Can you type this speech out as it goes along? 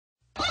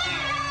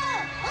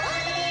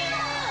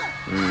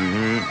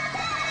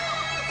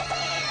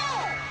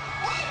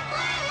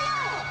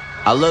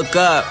I look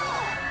up.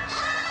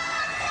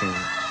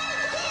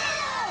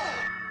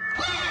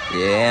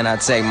 Yeah, and I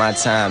take my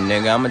time,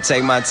 nigga. I'ma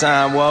take my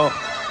time, whoa.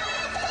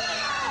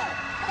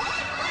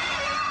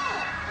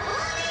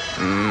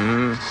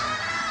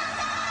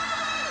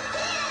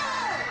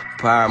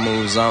 Power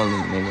moves only,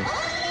 nigga.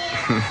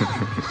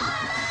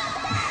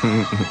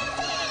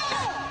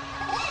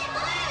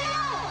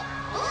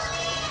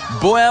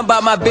 Boy, I'm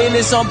about my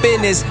business on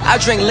business. I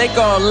drink liquor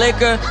on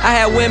liquor. I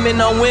had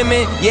women on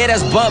women. Yeah,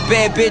 that's bump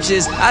bad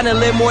bitches. I done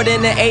live more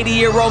than an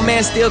 80-year-old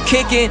man still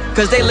kicking.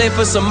 Cause they live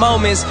for some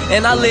moments,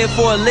 and I live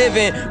for a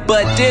living.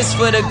 But this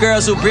for the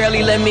girls who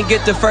barely let me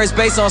get to first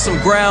base on some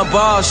ground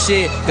ball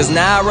shit. Cause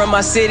now I run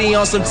my city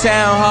on some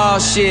town hall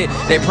shit.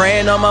 They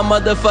praying on my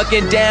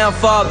motherfucking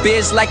downfall,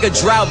 bitch, like a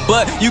drought.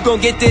 But you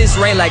gon' get this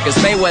rain like it's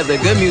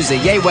Mayweather. Good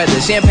music, yay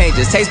weather. Champagne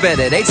just tastes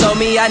better. They told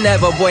me I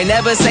never, boy,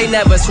 never say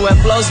never. Sweat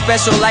flow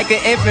special like an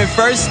infant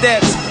first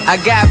steps.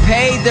 I got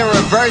paid to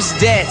reverse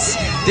debts.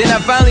 Then I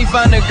finally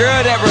found a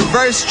girl that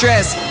reverse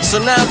stress. So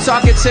now I'm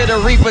talking to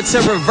the reaper to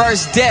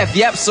reverse death.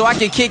 Yep, so I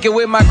can kick it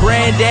with my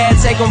granddad,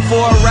 take him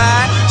for a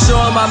ride. Show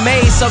him I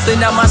made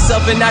something out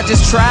myself and not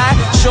just tried.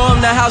 Show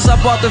him the house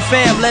I bought the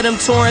fam, let him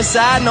tour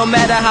inside. No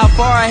matter how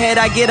far ahead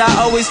I get, I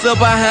always feel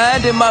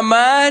behind in my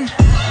mind.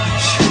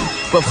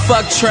 But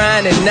fuck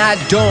trying and not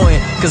doing.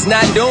 Cause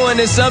not doing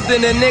is something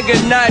a nigga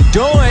not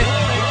doing.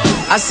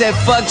 I said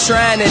fuck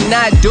trying and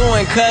not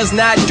doing, cause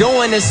not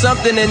doing is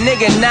something a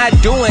nigga not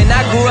doing.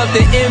 I grew up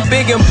the M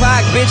Big and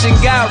Pac, bitch, and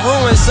got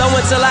ruined. So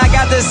until I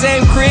got the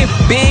same crib,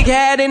 big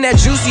hat in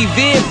that juicy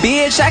vid,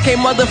 bitch, I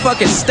can't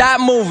motherfucking stop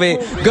moving.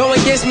 Go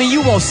against me,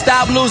 you won't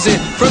stop losing.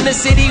 From the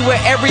city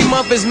where every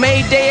month is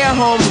May Day at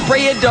home,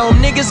 spray a dome,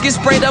 niggas get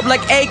sprayed up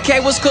like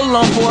AK was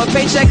cologne for a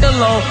paycheck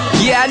alone.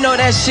 Yeah, I know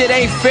that shit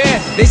ain't fair.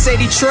 They say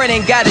Detroit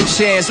ain't got a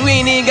chance,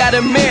 we ain't even got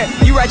a mayor.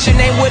 You write your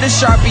name with a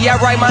Sharpie,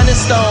 I write mine in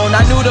stone.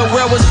 I knew the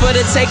world was for the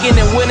taking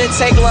and wouldn't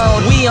take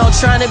long. We on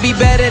trying to be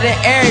better than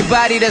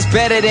everybody that's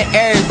better than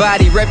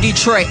everybody. Rep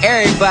Detroit,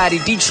 everybody.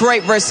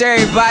 Detroit versus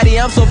everybody.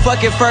 I'm so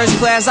fucking first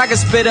class, I can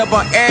spit up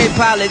on every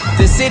pilot.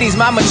 The city's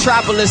my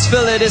metropolis,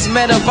 feel it, it's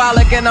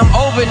metabolic. And I'm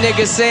over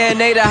niggas saying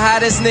they the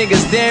hottest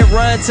niggas, then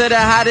run to the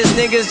hottest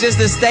niggas just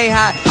to stay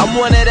hot. I'm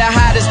one of the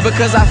hottest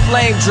because I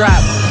flame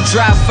drop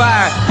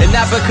fire, and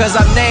not because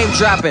I'm name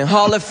dropping,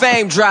 Hall of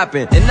Fame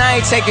dropping. And I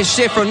ain't taking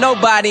shit from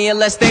nobody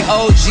unless they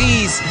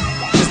OGs.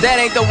 Cause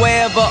that ain't the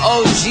way of a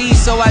OG,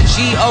 so I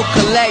G.O.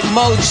 collect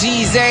more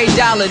G's every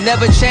dollar.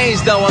 Never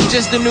changed though, I'm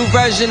just a new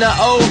version of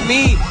old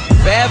me.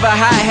 Forever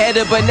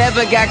hot-headed but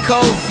never got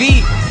cold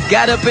feet.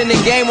 Got up in the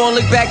game, won't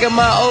look back at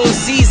my old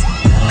seats.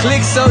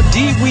 Click so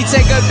deep, we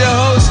take up the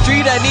whole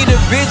street. I need a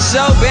bitch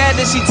so bad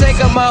that she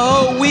take up my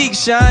whole week,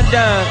 Sean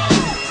Dunn.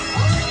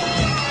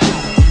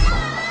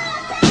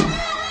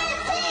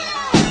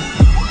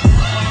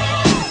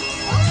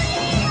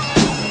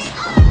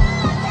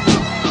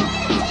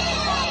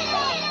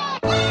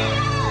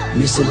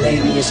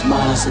 Miscellaneous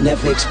minds,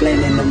 never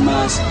explaining the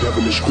minds.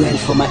 Devilish grin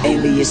for my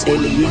alias,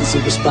 aliens who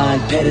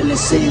respond. Peddling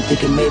sin,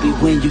 thinking maybe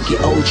when you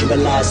get old you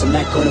realize I'm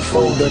not gonna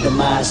fold or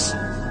demise.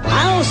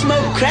 I don't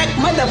smoke crack,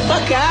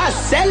 motherfucker, I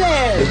sell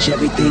it. Bitch,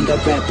 everything I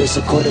rap is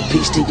a quarter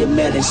piece to your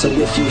melon. So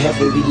if you have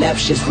a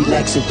relapse, just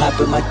relax and pop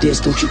in my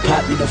disc. Don't you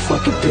pop me the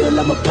fucking pill,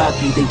 I'ma pop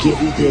you, then give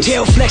you this.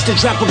 Tell Flex to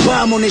drop a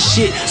bomb on this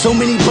shit. So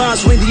many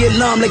bombs ring the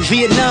alarm like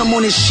Vietnam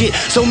on this shit.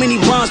 So many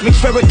bombs make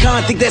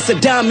Farrakhan think that's a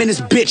dime in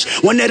this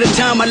bitch. One at a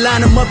time I line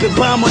them up and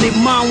bomb on their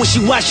mom when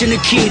she watching the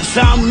kids.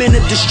 I'm in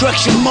a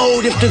destruction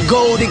mode if the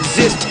gold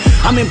exists.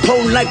 I'm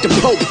impotent like the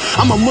Pope,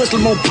 I'm a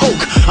Muslim on poke.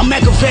 I'm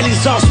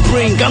Machiavelli's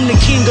offspring, I'm the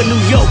king of New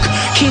York,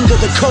 king of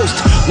the coast.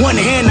 One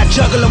hand I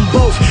juggle them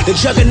both. The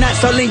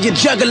juggernauts all in your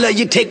juggler,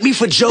 you take me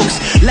for jokes.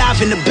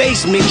 Live in the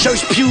basement, church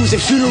pews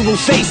and funeral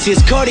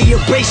faces. Cartier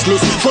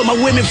bracelets, for my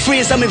women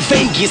friends I'm in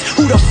Vegas.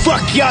 Who the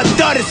fuck y'all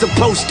thought it's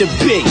supposed to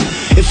be?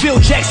 If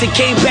Phil Jackson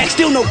came back,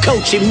 still no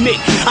coaching me.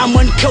 I'm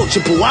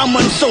uncoachable, I'm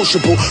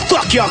unsociable.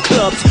 Fuck y'all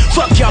clubs,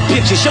 fuck y'all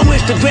bitches. Your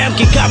Instagram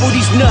can gobble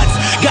these nuts.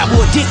 Gobble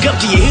a dick up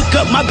to your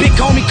hiccup, my big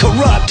homie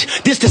corrupt.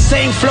 This the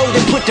same flow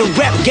that put the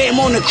rap game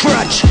on the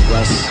crutch.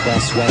 West.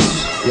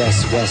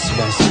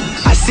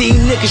 I see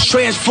niggas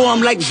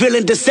transform like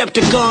villain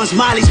Decepticons.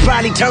 Molly's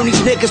probably turn these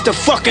niggas to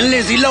fucking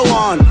Lindsay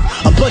Lohan.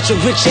 A bunch of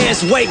rich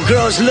ass white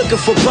girls looking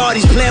for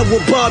parties, playing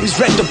with Barbies.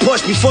 Wreck the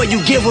Porsche before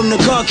you give them the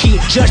car key.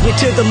 Judgment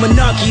to the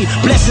monarchy,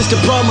 blessings to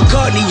Paul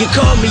McCartney. You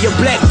call me a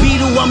Black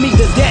Beetle, I'm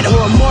either that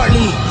or a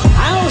Marley.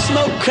 I don't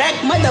smoke crack,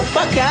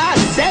 motherfucker, I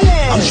sell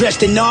it. I'm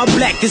dressed in all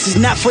black, this is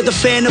not for the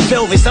fan of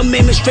Elvis. I'm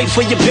aiming straight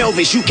for your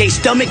pelvis. You can't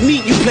stomach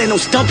me, you plan on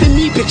stumping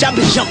me. Bitch, I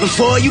been jumping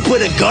for you,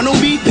 put a gun on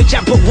me. Bitch,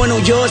 I put one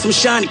on yours, I'm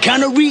Sean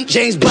Connery.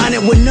 James Bond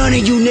with none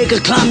of you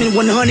niggas climbing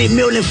 100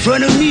 mil in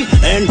front of me.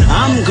 And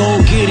I'm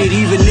gon' get it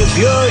even if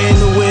you're in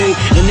the way.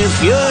 And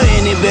if you're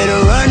in it, better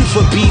run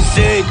for peace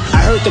sake.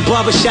 I heard the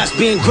barbershops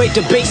being great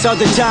debates all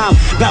the time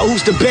about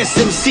who's the best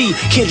MC,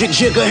 Kendrick,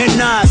 Jigga, and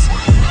Nas.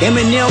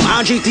 Eminem,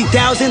 Andre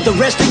 3000, the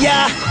rest of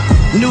y'all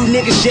New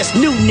niggas, just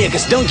new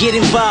niggas, don't get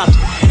involved.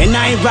 And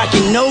I ain't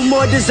rocking no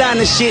more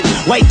designer shit.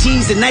 White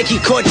tees and Nike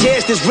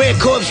Cortez, this red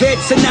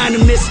Corvette's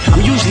synonymous.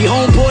 I'm usually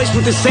homeboys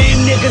with the same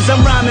niggas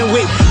I'm rhyming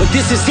with. But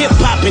this is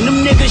hip-hop and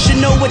them niggas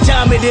should know what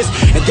time it is.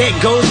 And that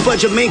goes for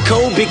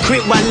Jamaica, Big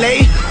Crit,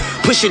 Wale,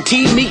 Pusha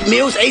T, Meek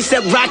Mills,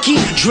 A$AP Rocky,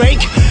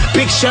 Drake,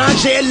 Big Sean,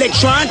 J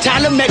Electron,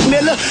 Tyler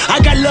McMillan. I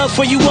got love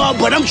for you all,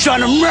 but I'm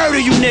trying to murder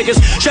you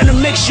niggas. Trying to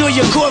make sure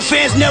your core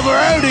fans never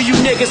heard of you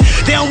niggas.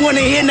 They don't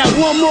wanna hear not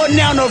one more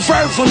noun or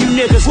verb from you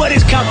niggas. What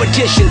is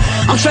competition?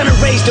 I'm trying to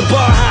raise the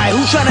bar high.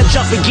 Who trying to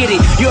jump and get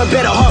it? You're a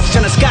better HOF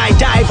trying to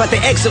skydive out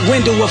the exit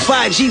window with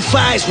 5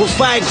 G5s with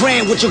 5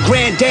 grand with your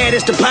granddad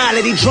as the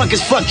pilot. He drunk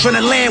as fuck trying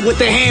to land with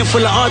a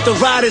handful of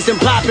arthritis and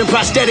popping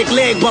prosthetic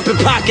leg bumping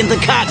Pac in the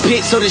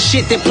cockpit. So the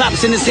shit that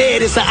pops in his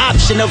head is an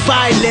option of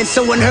violence.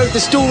 Someone heard the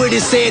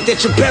stewardess said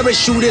that your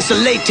parachute is a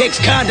latex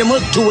condom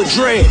hooked to a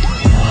dread.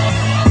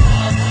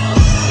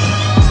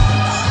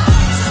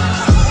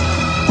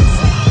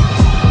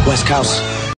 West Coast.